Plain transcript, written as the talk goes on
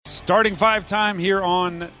Starting 5 time here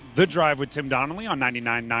on The Drive with Tim Donnelly on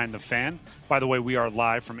 99.9 The Fan. By the way, we are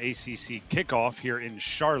live from ACC Kickoff here in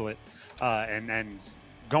Charlotte and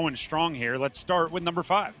going strong here. Let's start with number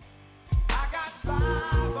 5. I got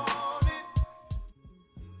 5 on it.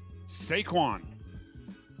 Saquon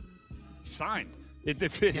signed.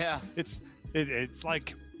 It's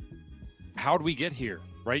like, how'd we get here,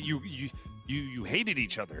 right? You hated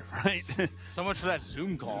each other, right? So much for that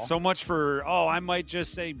Zoom call. So much for, I might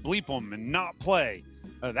just say bleep them and not play.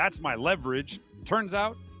 That's my leverage. Turns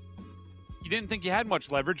out you didn't think you had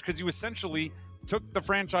much leverage because you essentially took the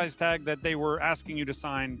franchise tag that they were asking you to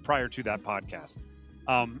sign prior to that podcast.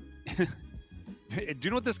 Do you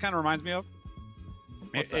know what this kind of reminds me of?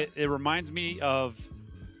 It reminds me of,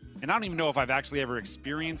 and I don't even know if I've actually ever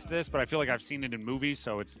experienced this, but I feel like I've seen it in movies,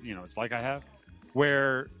 so it's like I have,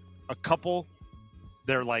 where a couple,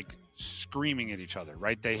 they're like screaming at each other,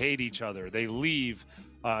 right? They hate each other. They leave.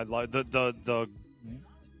 The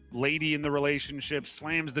lady in the relationship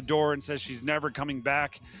slams the door and says she's never coming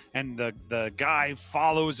back, and the guy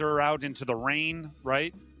follows her out into the rain,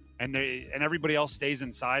 right? And everybody else stays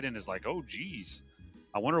inside and is like, oh, geez,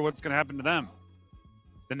 I wonder what's going to happen to them.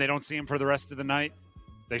 Then they don't see him for the rest of the night.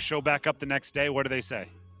 They show back up the next day. What do they say?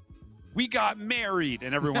 We got married.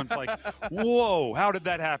 And everyone's like, whoa, how did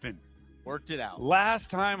that happen? Worked it out.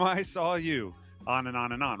 Last time I saw you. On and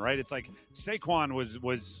on and on, right? It's like Saquon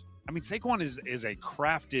Saquon is a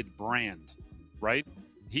crafted brand, right?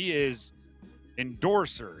 He is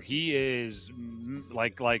endorser. He is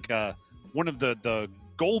like one of the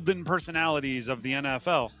golden personalities of the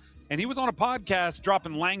NFL. And he was on a podcast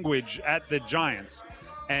dropping language at the Giants.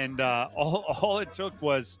 And all it took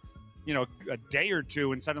was, a day or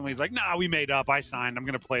two, and suddenly he's like, nah, we made up. I signed. I'm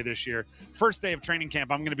going to play this year. First day of training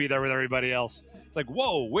camp, I'm going to be there with everybody else. It's like,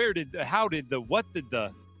 whoa,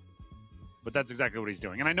 but that's exactly what he's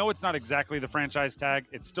doing. And I know it's not exactly the franchise tag.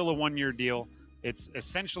 It's still a 1-year deal. It's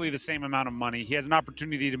essentially the same amount of money. He has an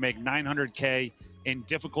opportunity to make $900K in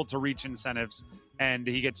difficult to reach incentives, and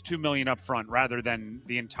he gets $2 million up front rather than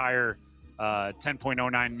the entire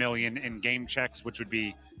 $10.09 million in game checks, which would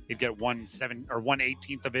be, he'd get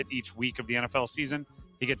 1/18 of it each week of the NFL season.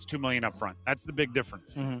 He gets $2 million up front. That's the big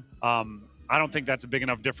difference. Mm-hmm. I don't think that's a big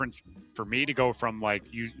enough difference for me to go from like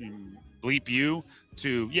you bleep you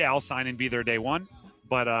to, I'll sign and be there day one.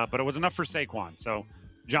 But it was enough for Saquon. So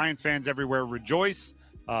Giants fans everywhere rejoice.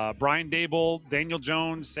 Brian Dable, Daniel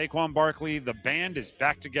Jones, Saquon Barkley, the band is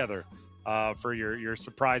back together for your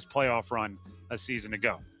surprise playoff run a season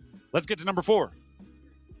ago. Let's get to number 4.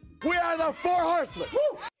 We are the 4 horsemen.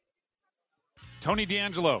 Woo! Tony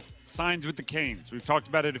DeAngelo signs with the Canes. We've talked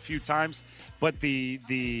about it a few times, but the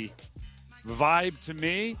vibe to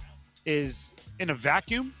me is in a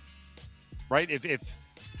vacuum, right? If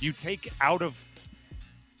you take out of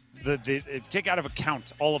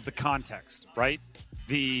account all of the context, right?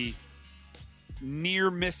 The near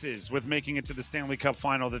misses with making it to the Stanley Cup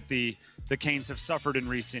final that the Canes have suffered in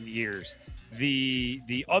recent years,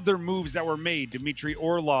 the other moves that were made, Dmitry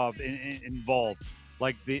Orlov involved.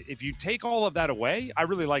 Like, if you take all of that away, I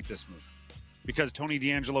really like this move because Tony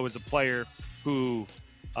DeAngelo is a player who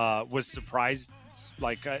was surprised,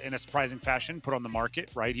 in a surprising fashion, put on the market,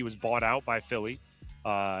 right? He was bought out by Philly.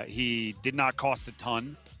 He did not cost a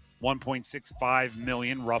ton, $1.65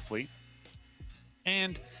 million roughly.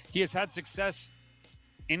 And he has had success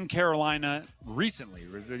in Carolina recently.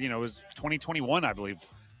 It was 2021, I believe,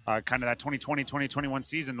 kind of that 2020, 2021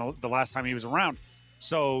 season, the last time he was around.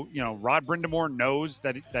 So, Rod Brindamore knows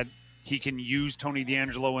that he can use Tony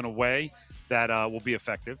DeAngelo in a way that will be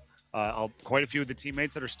effective. Quite a few of the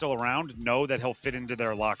teammates that are still around know that he'll fit into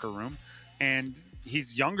their locker room. And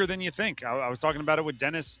he's younger than you think. I was talking about it with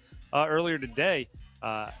Dennis earlier today.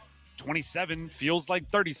 27 feels like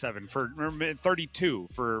 37 or 32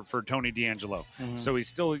 for Tony DeAngelo. Mm-hmm. So he's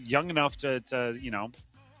still young enough to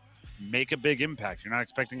make a big impact. You're not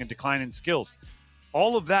expecting a decline in skills.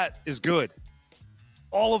 All of that is good.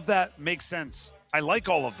 All of that makes sense. I like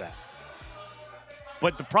all of that.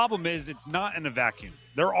 But the problem is it's not in a vacuum.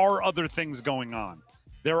 There are other things going on.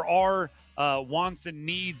 There are wants and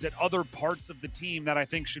needs at other parts of the team that I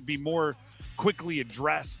think should be more quickly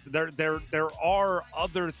addressed. There are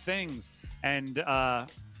other things. And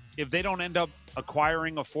if they don't end up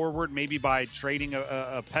acquiring a forward, maybe by trading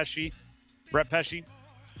a Brett Pesce,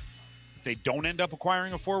 if they don't end up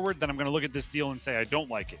acquiring a forward, then I'm going to look at this deal and say I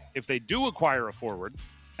don't like it. If they do acquire a forward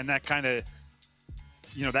and that kind of,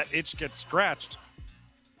 that itch gets scratched,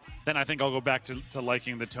 then I think I'll go back to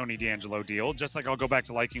liking the Tony DeAngelo deal, just like I'll go back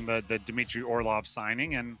to liking the Dmitry Orlov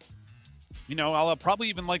signing. And, I'll probably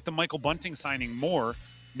even like the Michael Bunting signing more,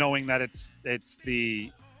 knowing that it's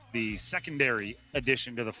the the secondary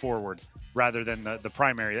addition to the forward rather than the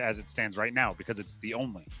primary as it stands right now, because it's the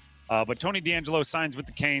only. But Tony DeAngelo signs with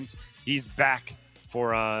the Canes. He's back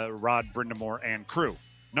for Rod Brindamore and crew.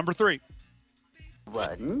 Number 3.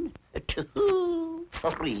 1, 2,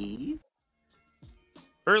 3.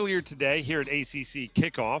 Earlier today here at ACC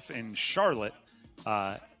Kickoff in Charlotte,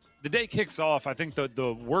 the day kicks off. I think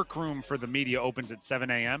the workroom for the media opens at 7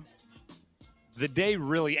 a.m. The day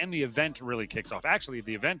really, and the event really kicks off. Actually,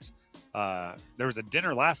 the event, there was a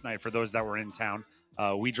dinner last night for those that were in town.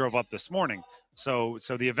 We drove up this morning. So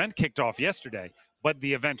the event kicked off yesterday, but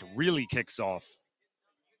the event really kicks off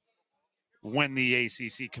when the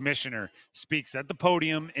ACC Commissioner speaks at the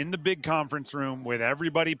podium in the big conference room with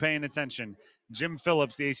everybody paying attention. Jim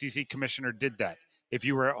Phillips, the ACC Commissioner, did that. If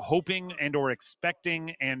you were hoping and or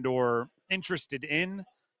expecting and or interested in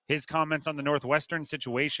his comments on the Northwestern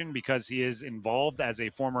situation, because he is involved as a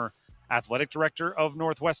former athletic director of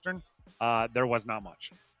Northwestern, there was not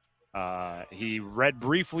much. He read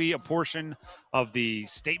briefly a portion of the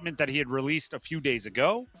statement that he had released a few days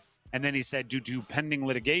ago, and then he said due to pending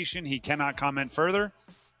litigation, he cannot comment further.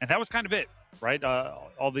 And that was kind of it, right?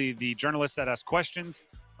 All the journalists that asked questions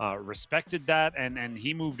respected that, and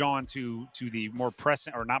he moved on to the more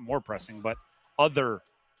pressing, or not more pressing, but other,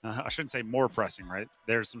 I shouldn't say more pressing, right?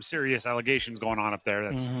 There's some serious allegations going on up there.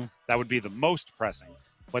 That would be the most pressing.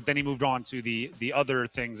 But then he moved on to the other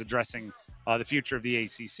things addressing the future of the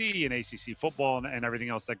ACC and ACC football and everything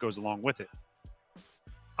else that goes along with it.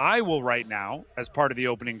 I will right now, as part of the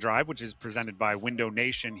opening drive, which is presented by Window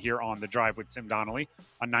Nation here on The Drive with Tim Donnelly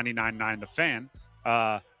on 99.9 The Fan,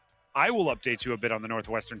 I will update you a bit on the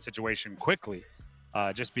Northwestern situation quickly,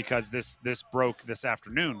 just because this broke this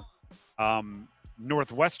afternoon.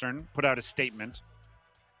 Northwestern put out a statement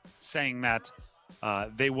saying that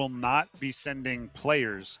they will not be sending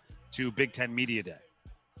players to Big Ten Media Day.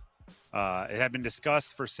 It had been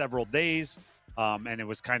discussed for several days, and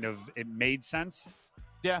it made sense.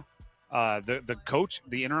 Yeah. The coach,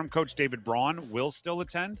 the interim coach, David Braun, will still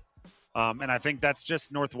attend. And I think that's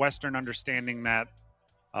just Northwestern understanding that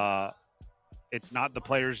it's not the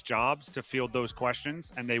players' jobs to field those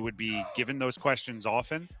questions, and they would be given those questions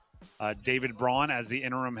often. David Braun, as the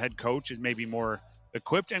interim head coach, is maybe more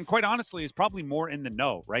equipped, and quite honestly is probably more in the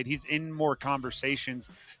know, right? He's in more conversations.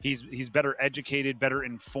 He's better educated, better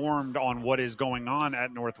informed on what is going on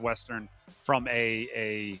at Northwestern from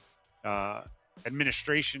a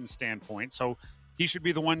administration standpoint. So he should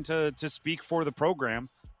be the one to speak for the program.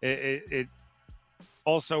 It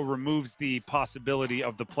also removes the possibility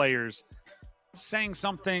of the players saying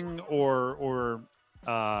something or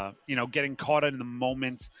getting caught in the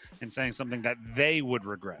moment and saying something that they would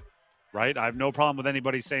regret. Right? I have no problem with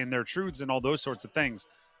anybody saying their truths and all those sorts of things.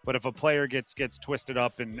 But if a player gets twisted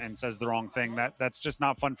up and says the wrong thing, that's just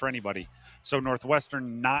not fun for anybody. So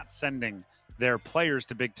Northwestern not sending their players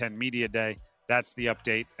to Big Ten Media Day, that's the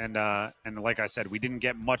update. And like I said, we didn't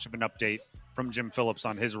get much of an update from Jim Phillips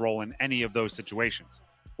on his role in any of those situations.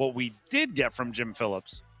 What we did get from Jim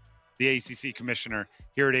Phillips, the ACC Commissioner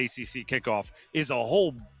here at ACC Kickoff, is a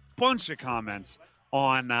whole bunch of comments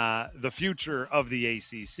on the future of the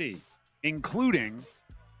ACC, including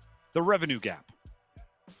the revenue gap.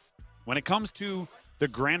 When it comes to the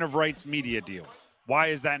grant of rights media deal, why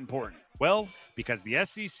is that important? Well, because the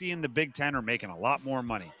SEC and the Big Ten are making a lot more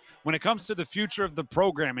money. When it comes to the future of the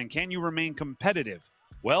program and can you remain competitive?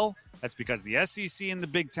 Well, that's because the SEC and the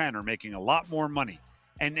Big Ten are making a lot more money.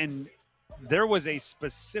 And there was a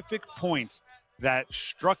specific point that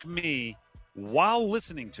struck me while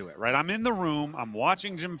listening to it, right? I'm in the room, I'm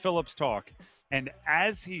watching Jim Phillips talk, and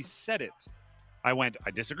as he said it, I went,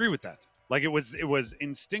 I disagree with that. Like it was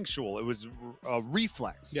instinctual. It was a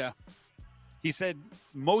reflex. Yeah. He said,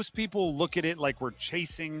 most people look at it like we're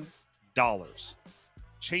chasing dollars,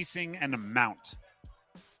 chasing an amount.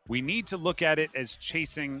 We need to look at it as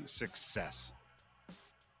chasing success.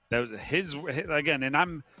 That was his again,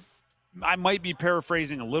 and I might be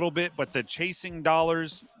paraphrasing a little bit, but the chasing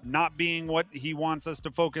dollars not being what he wants us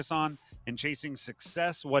to focus on and chasing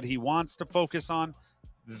success, what he wants to focus on,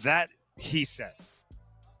 that he said.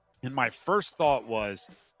 And my first thought was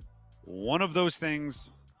one of those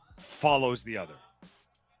things follows the other,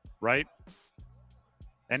 right?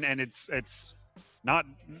 And it's not,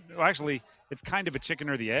 actually, it's kind of a chicken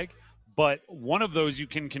or the egg, but one of those you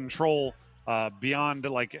can control beyond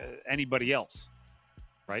like anybody else,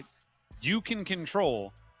 right? You can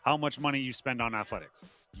control how much money you spend on athletics.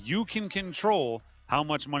 You can control how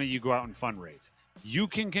much money you go out and fundraise. You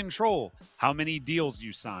can control how many deals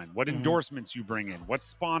you sign, what endorsements you bring in, what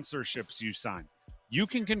sponsorships you sign. You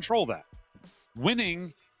can control that.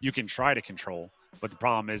 Winning, you can try to control, But the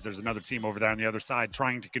problem is there's another team over there on the other side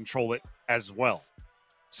trying to control it as well.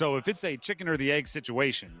 So if it's a chicken or the egg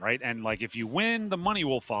situation, right? And like if you win, the money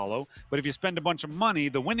will follow. But if you spend a bunch of money,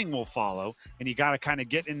 the winning will follow. And you got to kind of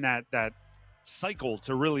get in that cycle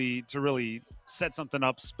to really set something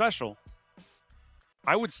up special.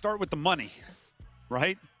 I would start with the money,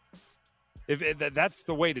 right? If that's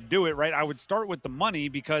the way to do it, right? I would start with the money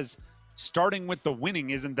because starting with the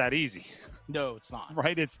winning isn't that easy. No, it's not.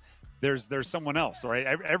 Right? There's someone else, right?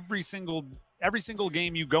 Every single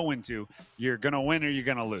game you go into, you're gonna win or you're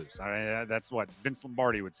gonna lose. That's what Vince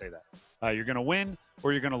Lombardi would say that. You're gonna win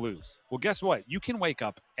or you're gonna lose. Well, guess what? You can wake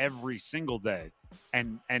up every single day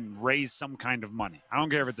and raise some kind of money. I don't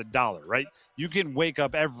care if it's $1, right? You can wake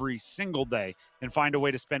up every single day and find a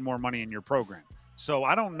way to spend more money in your program. So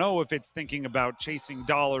I don't know if it's thinking about chasing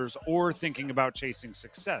dollars or thinking about chasing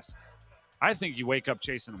success. I think you wake up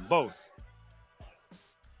chasing them both.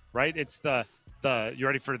 Right? It's the you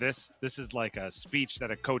ready for this? This is like a speech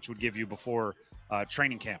that a coach would give you before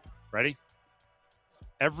training camp. Ready?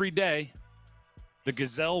 Every day, the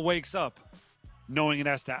gazelle wakes up knowing it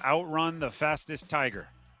has to outrun the fastest tiger.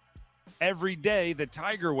 Every day, the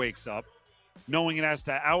tiger wakes up knowing it has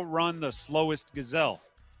to outrun the slowest gazelle.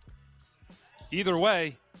 Either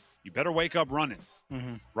way, you better wake up running.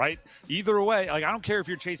 Mm-hmm. Right? Either way, like I don't care if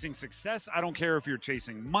you're chasing success. I don't care if you're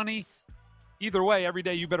chasing money. Either way, every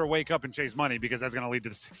day you better wake up and chase money because that's going to lead to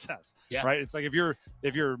the success. Yeah. Right? It's like if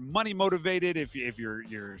you're money motivated, if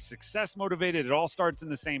you're success motivated, it all starts in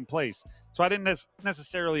the same place. So I didn't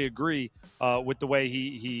necessarily agree with the way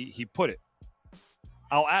he put it.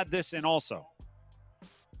 I'll add this in also.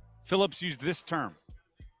 Phillips used this term: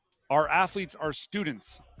 our athletes are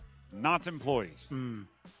students, not employees.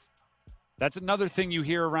 That's another thing you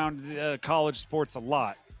hear around college sports a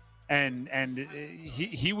lot. And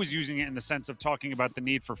he was using it in the sense of talking about the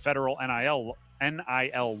need for federal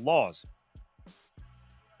NIL laws.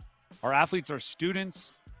 Our athletes are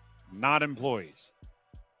students, not employees.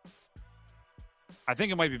 I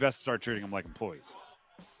think it might be best to start treating them like employees.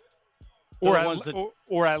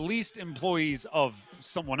 Or at least employees of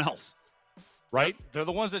someone else, right? They're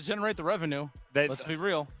the ones that generate the revenue. Let's be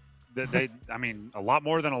real. I mean, a lot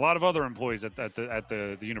more than a lot of other employees at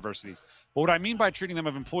the universities. But what I mean by treating them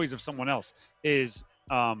as employees of someone else is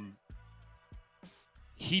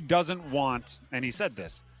he doesn't want, and he said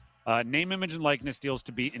this, name, image, and likeness deals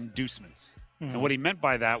to be inducements. Mm-hmm. And what he meant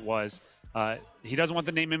by that was he doesn't want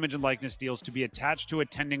the name, image, and likeness deals to be attached to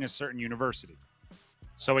attending a certain university.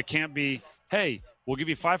 So it can't be, hey, we'll give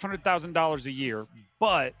you $500,000 a year,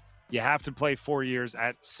 but you have to play 4 years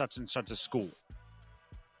at such and such a school.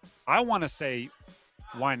 I want to say,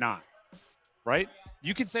 why not? Right?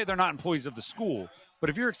 You can say they're not employees of the school, but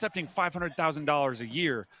if you're accepting $500,000 a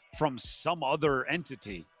year from some other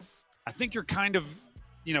entity, I think you're kind of,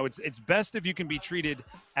 it's best if you can be treated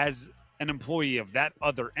as an employee of that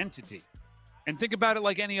other entity. And think about it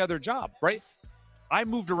like any other job, right? I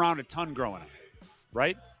moved around a ton growing up,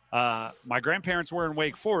 right? My grandparents were in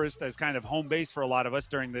Wake Forest as kind of home base for a lot of us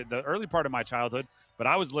during the early part of my childhood. But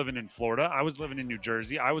I was living in Florida. I was living in New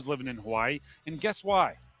Jersey. I was living in Hawaii. And guess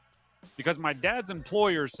why? Because my dad's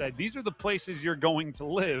employer said, these are the places you're going to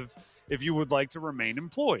live if you would like to remain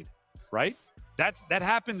employed, right? That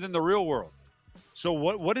happens in the real world. So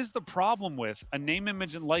what is the problem with a name,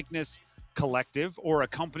 image, and likeness collective or a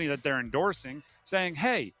company that they're endorsing saying,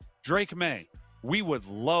 hey, Drake Maye, we would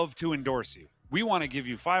love to endorse you. We want to give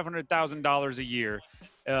you $500,000 a year.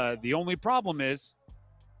 The only problem is,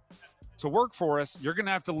 to work for us, you're going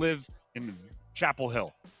to have to live in Chapel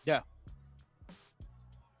Hill. Yeah.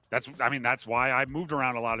 That's why I moved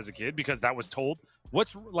around a lot as a kid, because that was told.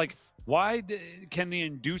 Why can the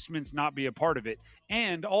inducements not be a part of it?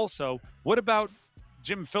 And also, what about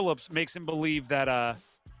Jim Phillips makes him believe that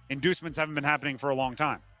inducements haven't been happening for a long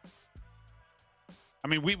time? I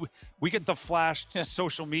mean, we get the flash to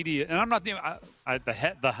social media, and I'm not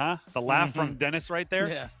the laugh from Dennis right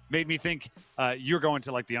there made me think you're going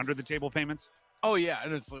to like the under the table payments. Oh yeah,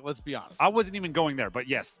 and let's be honest. I wasn't even going there, but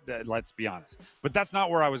yes, let's be honest. But that's not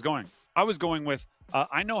where I was going. I was going with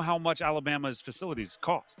I know how much Alabama's facilities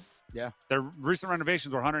cost. Yeah, their recent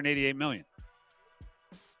renovations were $188 million.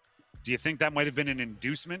 Do you think that might have been an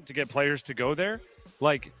inducement to get players to go there?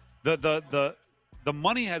 Like the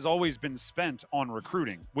money has always been spent on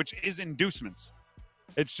recruiting, which is inducements.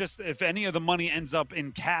 It's just if any of the money ends up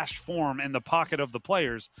in cash form in the pocket of the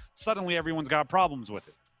players, suddenly everyone's got problems with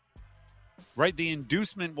it. Right? The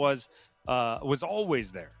inducement was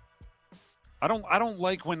always there. I don't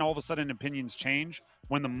like when all of a sudden opinions change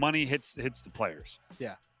when the money hits the players.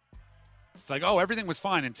 Yeah. It's like, oh, everything was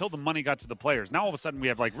fine until the money got to the players. Now all of a sudden we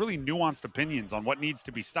have like really nuanced opinions on what needs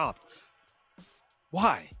to be stopped.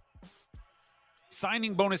 Why?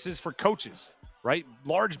 Signing bonuses for coaches, right?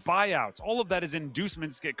 Large buyouts. All of that is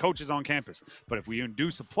inducements to get coaches on campus. But if we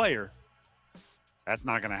induce a player, that's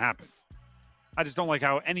not going to happen. I just don't like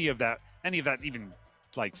how any of that even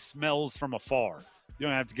like smells from afar. You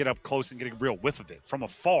don't have to get up close and get a real whiff of it. From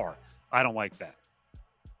afar, I don't like that.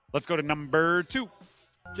 Let's go to number 2.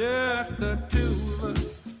 Just the two of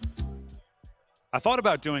us. I thought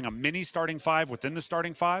about doing a mini starting 5 within the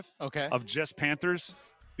starting 5 of just Panthers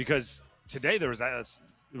because today it was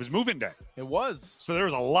moving day. It was. So there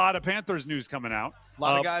was a lot of Panthers news coming out. A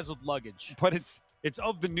lot of guys with luggage. But it's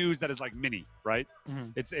of the news that is like mini, right?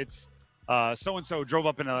 Mm-hmm. It's so-and-so drove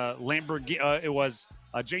up in a Lamborghini. It was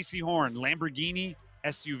a J.C. Horn Lamborghini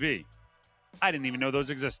SUV. I didn't even know those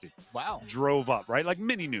existed. Wow. Drove up, right? Like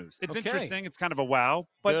mini news. It's interesting. It's kind of a wow.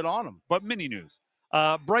 But, good on him. But mini news.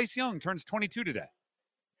 Bryce Young turns 22 today.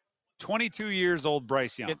 22 years old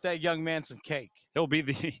Bryce Young. Get that young man some cake. He'll be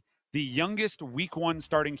the youngest Week 1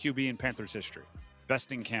 starting QB in Panthers history,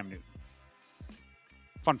 besting Cam Newton.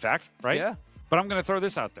 Fun fact, right? Yeah. But I'm going to throw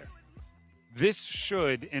this out there. This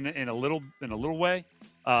should, in a little way,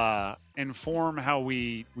 inform how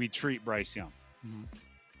we treat Bryce Young. Mm-hmm.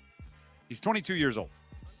 He's 22 years old.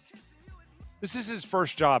 This is his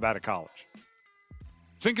first job out of college.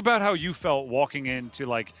 Think about how you felt walking into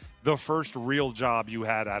like the first real job you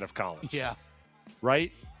had out of college. Yeah.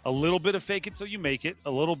 Right? A little bit of fake it till you make it. A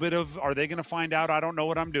little bit of, are they going to find out I don't know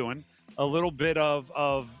what I'm doing? A little bit of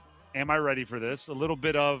am I ready for this? A little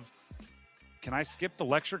bit of, can I skip the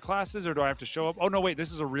lecture classes or do I have to show up? Oh, no, wait,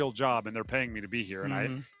 this is a real job and they're paying me to be here.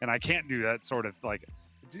 And I can't do that sort of like,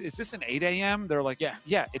 is this an 8 a.m.? They're like,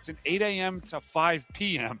 yeah, it's an 8 a.m. to 5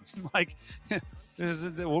 p.m. Like,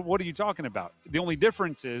 what are you talking about? The only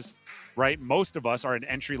difference is, right, most of us are in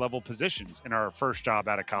entry-level positions in our first job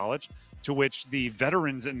out of college, to which the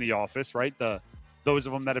veterans in the office, right, those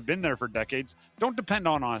of them that have been there for decades, don't depend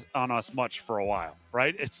on us much for a while,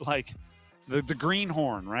 right? It's like the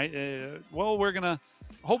greenhorn, right? Well, we're going to,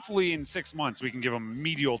 hopefully in 6 months, we can give him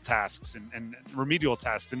remedial tasks and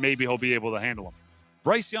maybe he'll be able to handle them.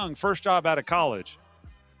 Bryce Young, first job out of college,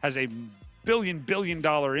 has a billion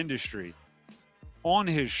dollar industry on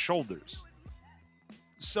his shoulders.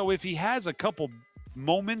 So if he has a couple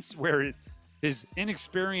moments where his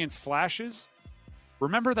inexperience flashes,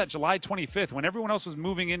 remember that July 25th, when everyone else was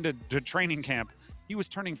moving into training camp, he was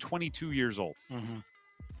turning 22 years old. Mm-hmm.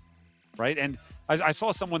 Right? And I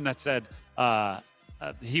saw someone that said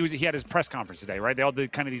he had his press conference today, right? They all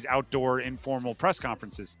did kind of these outdoor informal press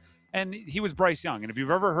conferences. And he was Bryce Young. And if you've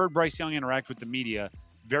ever heard Bryce Young interact with the media,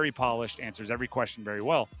 very polished, answers every question very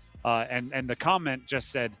well. And the comment just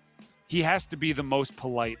said, he has to be the most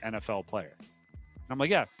polite NFL player. And I'm like,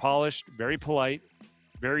 yeah, polished, very polite,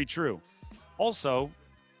 very true. Also,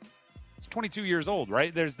 he's 22 years old,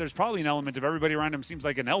 right? There's probably an element of everybody around him seems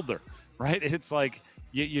like an elder, right? It's like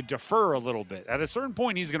you defer a little bit. At a certain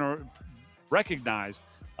point, he's going to recognize,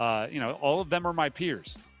 all of them are my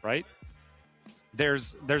peers, right?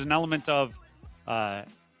 There's an element of,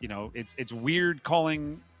 it's weird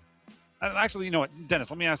calling. Actually, you know what,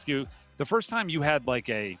 Dennis? Let me ask you: the first time you had like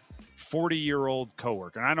a 40-year-old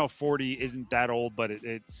coworker, and I know 40 isn't that old, but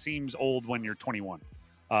it seems old when you're 21.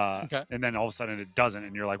 And then all of a sudden it doesn't,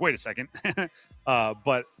 and you're like, wait a second.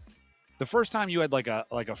 But the first time you had like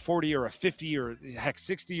a 40 or a 50 or heck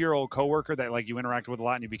 60-year-old coworker that like you interacted with a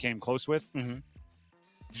lot and you became close with, did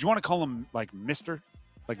you want to call him like Mr.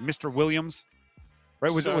 Williams?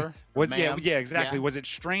 Right? Was exactly. Yeah. Was it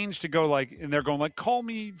strange to go like, and they're going like, call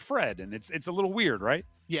me Fred, and it's a little weird, right?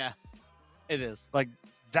 Yeah, it is. Like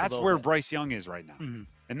that's where Bryce Young is right now,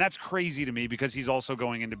 and that's crazy to me because he's also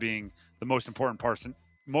going into being the most important person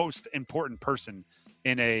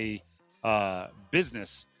in a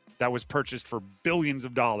business that was purchased for billions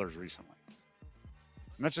of dollars recently.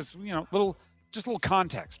 And that's just little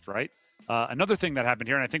context, right? Another thing that happened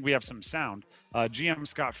here, and I think we have some sound, GM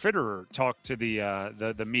Scott Fitterer talked to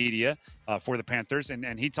the media for the Panthers,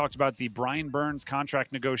 and he talked about the Brian Burns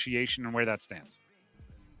contract negotiation and where that stands.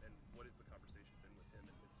 And what is the conversation been with him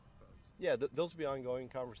and his folks? Yeah, those will be ongoing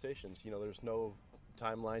conversations. There's no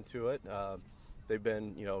timeline to it. They've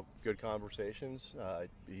been, good conversations.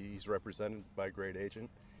 He's represented by a great agent.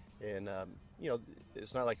 And,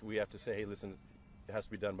 it's not like we have to say, hey, listen, it has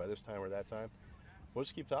to be done by this time or that time. We'll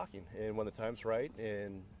just keep talking, and when the time's right,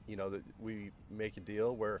 and that we make a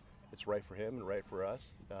deal where it's right for him and right for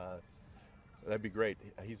us, that'd be great.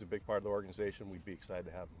 He's a big part of the organization. We'd be excited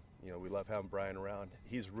to have him. We love having Brian around.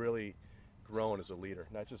 He's really grown as a leader,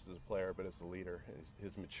 not just as a player, but as a leader.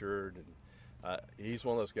 He's matured, and he's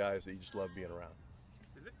one of those guys that you just love being around.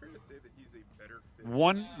 Is it fair to say that he's a better fit?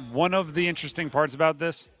 One of the interesting parts about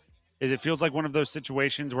this is it feels like one of those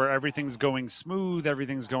situations where everything's going smooth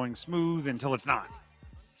until it's not,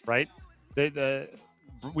 right?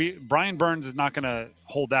 Brian Burns is not going to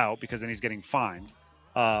hold out because then he's getting fined.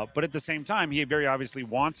 But at the same time, he very obviously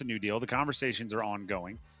wants a new deal. The conversations are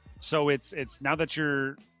ongoing. So it's now that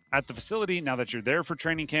you're at the facility, now that you're there for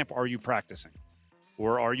training camp, are you practicing?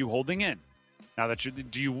 Or are you holding in? Now that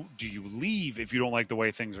do you leave if you don't like the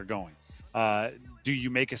way things are going? Do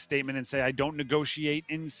you make a statement and say, I don't negotiate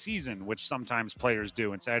in season, which sometimes players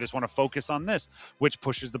do, and say, I just want to focus on this, which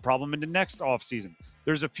pushes the problem into next offseason?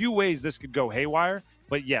 There's a few ways this could go haywire,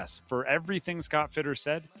 but yes, for everything Scott Fitter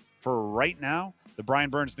said, for right now, the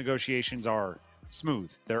Brian Burns negotiations are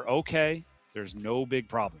smooth. They're okay. There's no big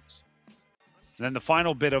problems. And then the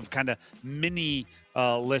final bit of kind of mini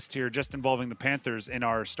list here, just involving the Panthers in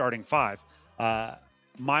our starting five.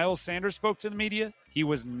 Miles Sanders spoke to the media. He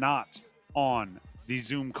was not on the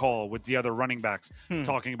Zoom call with the other running backs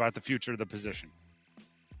talking about the future of the position.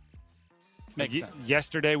 Makes sense.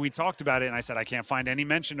 Yesterday we talked about it, and I said I can't find any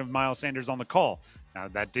mention of Miles Sanders on the call. Now,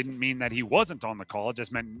 that didn't mean that he wasn't on the call. It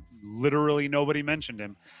just meant literally nobody mentioned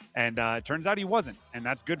him. And it turns out he wasn't, and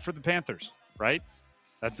that's good for the Panthers, right?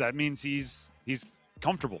 That means he's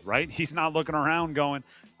comfortable, right? He's not looking around going,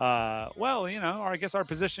 I guess our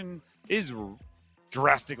position is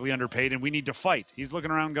drastically underpaid and we need to fight. He's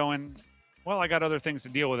looking around going, well, I got other things to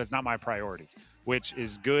deal with. It's not my priority, which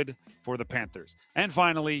is good for the Panthers. And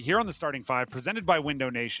finally, here on the starting five, presented by Window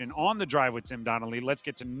Nation on the drive with Tim Donnelly, let's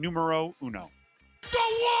get to numero uno. The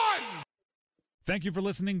one! Thank you for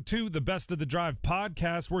listening to the Best of the Drive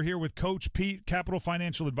podcast. We're here with Coach Pete, Capital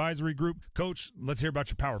Financial Advisory Group. Coach, let's hear about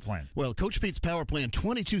your power plan. Well, Coach Pete's power plan,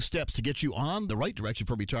 22 steps to get you on the right direction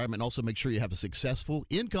for retirement and also make sure you have a successful,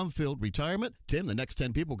 income-filled retirement. Tim, the next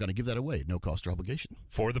 10 people are going to give that away, no cost or obligation.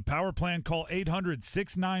 For the power plan, call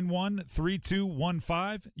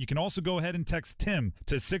 800-691-3215. You can also go ahead and text Tim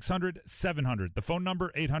to 600-700. The phone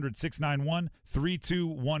number,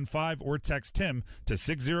 800-691-3215, or text Tim to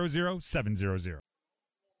 600-700.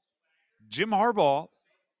 Jim Harbaugh,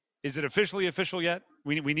 is it officially official yet?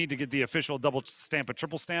 We need to get the official double stamp, a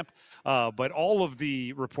triple stamp. But all of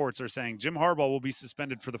the reports are saying Jim Harbaugh will be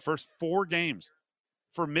suspended for the first 4 games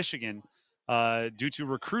for Michigan due to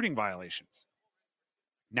recruiting violations.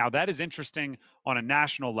 Now, that is interesting on a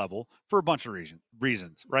national level for a bunch of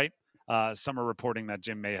reasons, right? Some are reporting that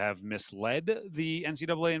Jim may have misled the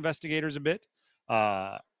NCAA investigators a bit.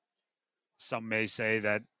 Some may say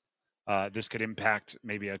that this could impact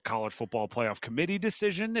maybe a college football playoff committee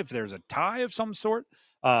decision if there's a tie of some sort.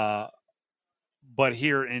 But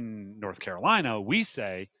here in North Carolina, we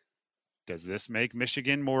say, does this make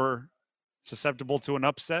Michigan more susceptible to an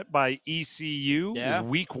upset by ECU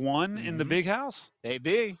week 1 in the Big House?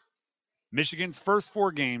 Maybe. Michigan's first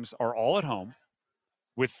 4 games are all at home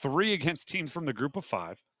with 3 against teams from the group of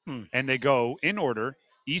 5. And they go in order: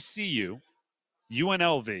 ECU,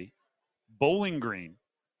 UNLV, Bowling Green.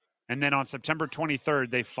 And then on September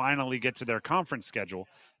 23rd, they finally get to their conference schedule,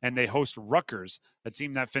 and they host Rutgers, a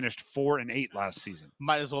team that finished 4-8 last season.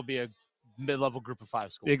 Might as well be a mid-level group of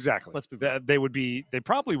 5 school. Exactly. Let's be they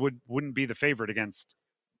probably wouldn't be the favorite against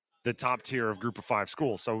the top tier of group of 5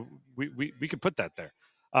 schools. So we could put that there.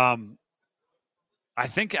 I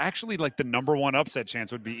think actually like the number 1 upset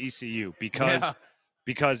chance would be ECU because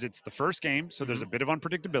it's the first game, so there's a bit of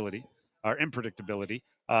unpredictability or imprediictability.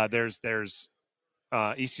 There's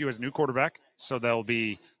ECU has a new quarterback, so there'll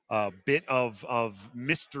be a bit of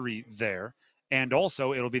mystery there. And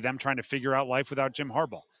also, it'll be them trying to figure out life without Jim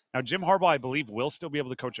Harbaugh. Now, Jim Harbaugh, I believe, will still be able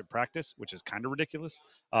to coach at practice, which is kind of ridiculous.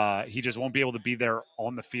 He just won't be able to be there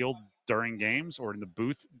on the field during games or in the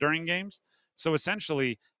booth during games. So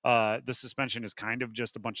essentially, the suspension is kind of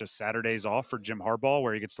just a bunch of Saturdays off for Jim Harbaugh,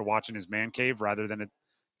 where he gets to watch in his man cave rather than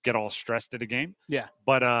get all stressed at a game. Yeah.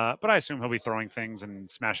 But I assume he'll be throwing things and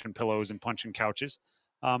smashing pillows and punching couches.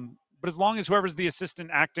 But as long as whoever's the assistant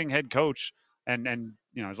acting head coach and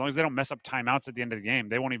as long as they don't mess up timeouts at the end of the game,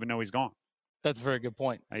 they won't even know he's gone. That's a very good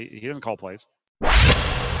point. He doesn't call plays.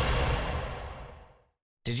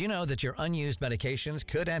 Did you know that your unused medications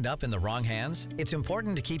could end up in the wrong hands? It's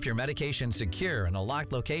important to keep your medication secure in a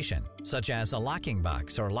locked location, such as a locking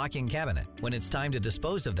box or locking cabinet. When it's time to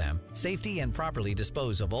dispose of them, safely and properly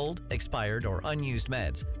dispose of old, expired, or unused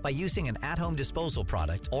meds by using an at-home disposal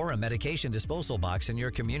product or a medication disposal box in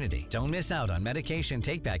your community. Don't miss out on medication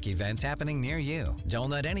take-back events happening near you.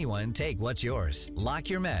 Don't let anyone take what's yours. Lock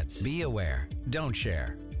your meds. Be aware. Don't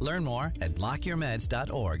share. Learn more at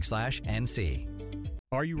lockyourmeds.org/NC.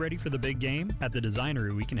 Are you ready for the big game? At the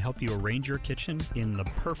Designery, we can help you arrange your kitchen in the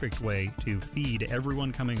perfect way to feed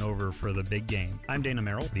everyone coming over for the big game. I'm Dana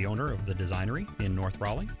Merrill, the owner of the Designery in North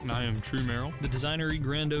Raleigh. And I am True Merrill. The Designery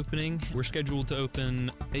grand opening, we're scheduled to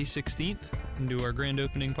open May 16th and do our grand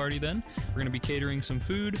opening party then. We're going to be catering some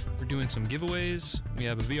food. We're doing some giveaways. We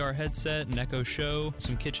have a VR headset, an Echo Show,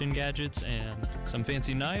 some kitchen gadgets, and some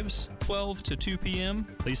fancy knives. 12 to 2 p.m.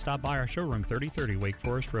 Please stop by our showroom, 3030 Wake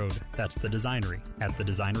Forest Road. That's the Designery at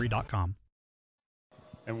thedesignery.com.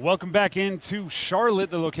 And welcome back into Charlotte,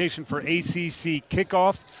 the location for ACC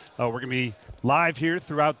Kickoff. We're going to be live here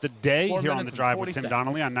throughout the day here on The Drive with Tim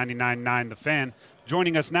Donnelly on 99.9 The Fan.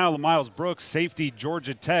 Joining us now, LaMiles Brooks, safety,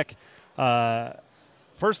 Georgia Tech.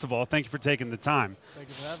 First of all, thank you for taking the time. Thank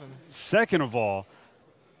you for having me. Second of all,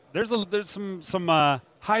 there's some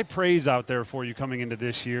high praise out there for you coming into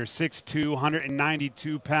this year. 6'2",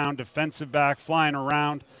 192-pound defensive back, flying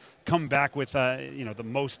around, come back with the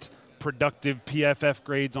most productive PFF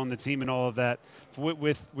grades on the team and all of that.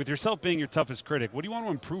 With yourself being your toughest critic, what do you want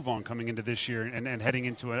to improve on coming into this year and heading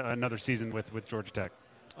into another season with Georgia Tech?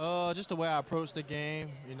 Just the way I approached the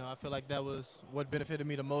game. I feel like that was what benefited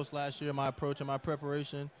me the most last year, my approach and my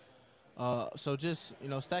preparation. So just,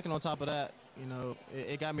 stacking on top of that,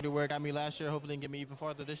 it got me to where it got me last year. Hopefully it can get me even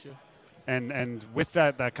farther this year. And with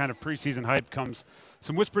that kind of preseason hype comes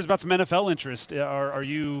some whispers about some NFL interest. Are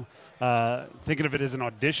you thinking of it as an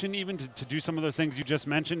audition even to do some of those things you just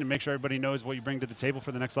mentioned and make sure everybody knows what you bring to the table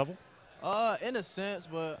for the next level? In a sense,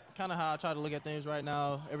 but kind of how I try to look at things right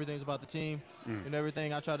now. Everything's about the team. And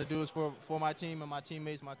everything I try to do is for my team and my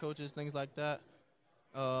teammates, my coaches, things like that.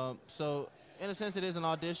 So in a sense, it is an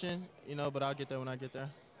audition, but I'll get there when I get there.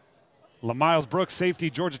 LaMiles Brooks,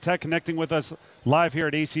 safety, Georgia Tech, connecting with us live here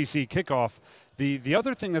at ACC Kickoff. The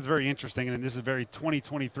other thing that's very interesting, and this is a very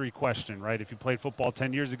 2023 question, right? If you played football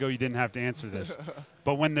 10 years ago, you didn't have to answer this.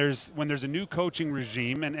 But when there's a new coaching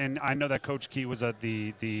regime, and I know that Coach Key was at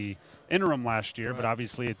the interim last year, but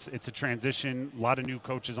obviously it's a transition, a lot of new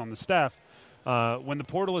coaches on the staff. When the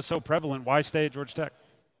portal is so prevalent, why stay at Georgia Tech?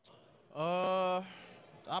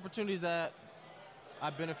 Opportunities that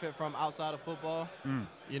I benefit from outside of football.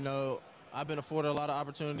 I've been afforded a lot of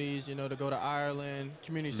opportunities, to go to Ireland,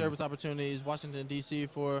 community service opportunities, Washington, D.C.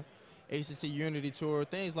 for ACC Unity Tour,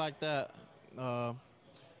 things like that. The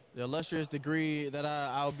illustrious degree that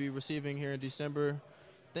I'll be receiving here in December,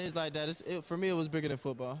 things like that. For me, it was bigger than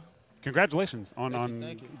football. Congratulations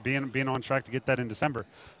on being on track to get that in December.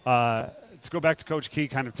 Let's go back to Coach Key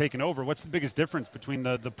kind of taking over. What's the biggest difference between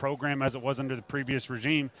the program as it was under the previous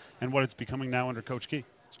regime and what it's becoming now under Coach Key?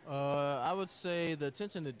 I would say the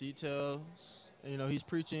attention to details. He's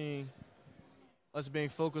preaching us being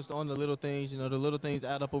focused on the little things. The little things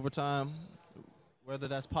add up over time, whether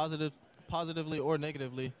that's positively or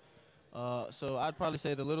negatively. So I'd probably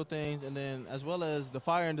say the little things, and then as well as the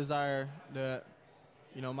fire and desire that,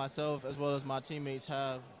 myself as well as my teammates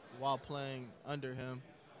have while playing under him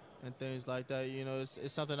and things like that.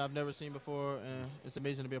 It's something I've never seen before, and it's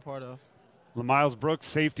amazing to be a part of. LaMiles Brooks,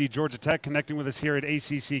 safety, Georgia Tech, connecting with us here at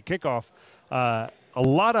ACC Kickoff. A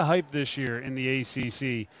lot of hype this year in the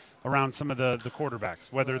ACC around some of the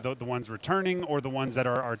quarterbacks, whether the ones returning or the ones that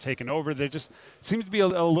are taking over. There just seems to be a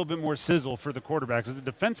little bit more sizzle for the quarterbacks. As a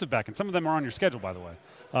defensive back, and some of them are on your schedule, by the way.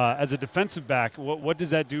 As a defensive back, what does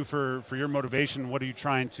that do for your motivation? What are you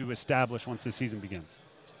trying to establish once the season begins?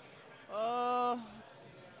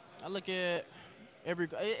 I look at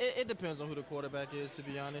it depends on who the quarterback is, to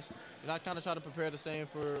be honest. I kind of try to prepare the same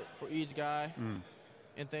for each guy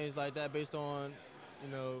and things like that based on,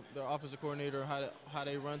 their offensive coordinator, how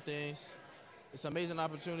they run things. It's an amazing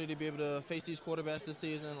opportunity to be able to face these quarterbacks this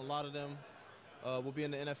season. A lot of them will be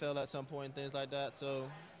in the NFL at some point and things like that. So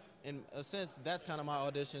in a sense, that's kind of my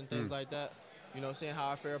audition, things like that. Seeing how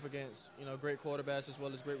I fare up against, great quarterbacks as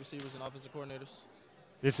well as great receivers and offensive coordinators.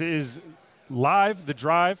 This is live, The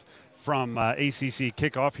Drive, from ACC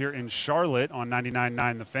Kickoff here in Charlotte on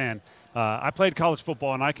 99.9 The Fan. I played college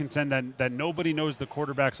football, and I contend that nobody knows the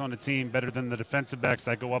quarterbacks on the team better than the defensive backs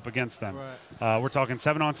that go up against them. Right. We're talking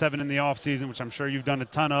 7-on-7 in the offseason, which I'm sure you've done a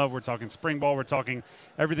ton of. We're talking spring ball. We're talking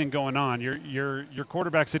everything going on. Your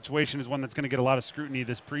quarterback situation is one that's going to get a lot of scrutiny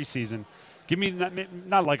this preseason. Give me,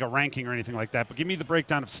 not like a ranking or anything like that, but give me the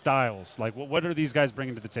breakdown of styles. Like, what are these guys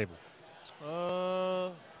bringing to the table?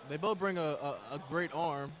 They both bring a great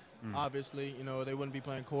arm. Obviously, they wouldn't be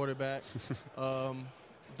playing quarterback.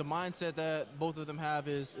 The mindset that both of them have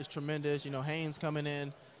is tremendous. Haynes coming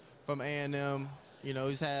in from A&M,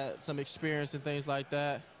 he's had some experience and things like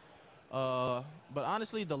that. But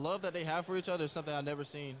honestly, the love that they have for each other is something I've never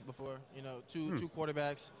seen before. You know, two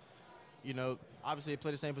quarterbacks, you know, obviously they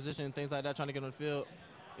play the same position and things like that, trying to get on the field.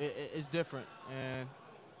 It's different. And,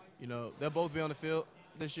 you know, they'll both be on the field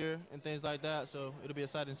this year and things like that, so it'll be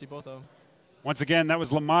exciting to see both of them. Once again, that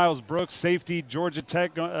was LaMiles Brooks, safety, Georgia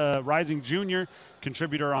Tech, rising junior,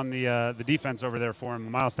 contributor on the defense over there for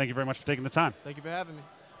him. LaMiles, thank you very much for taking the time. Thank you for having me.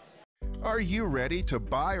 Are you ready to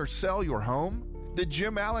buy or sell your home? The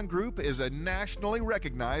Jim Allen Group is a nationally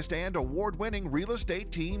recognized and award-winning real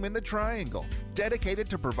estate team in the Triangle, dedicated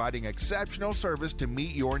to providing exceptional service to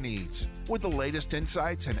meet your needs. With the latest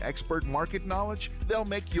insights and expert market knowledge, they'll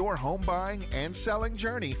make your home buying and selling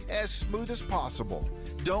journey as smooth as possible.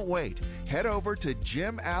 Don't wait. Head over to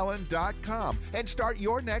jimallen.com and start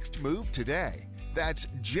your next move today. That's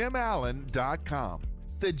jimallen.com.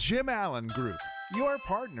 The Jim Allen Group, your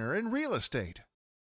partner in real estate.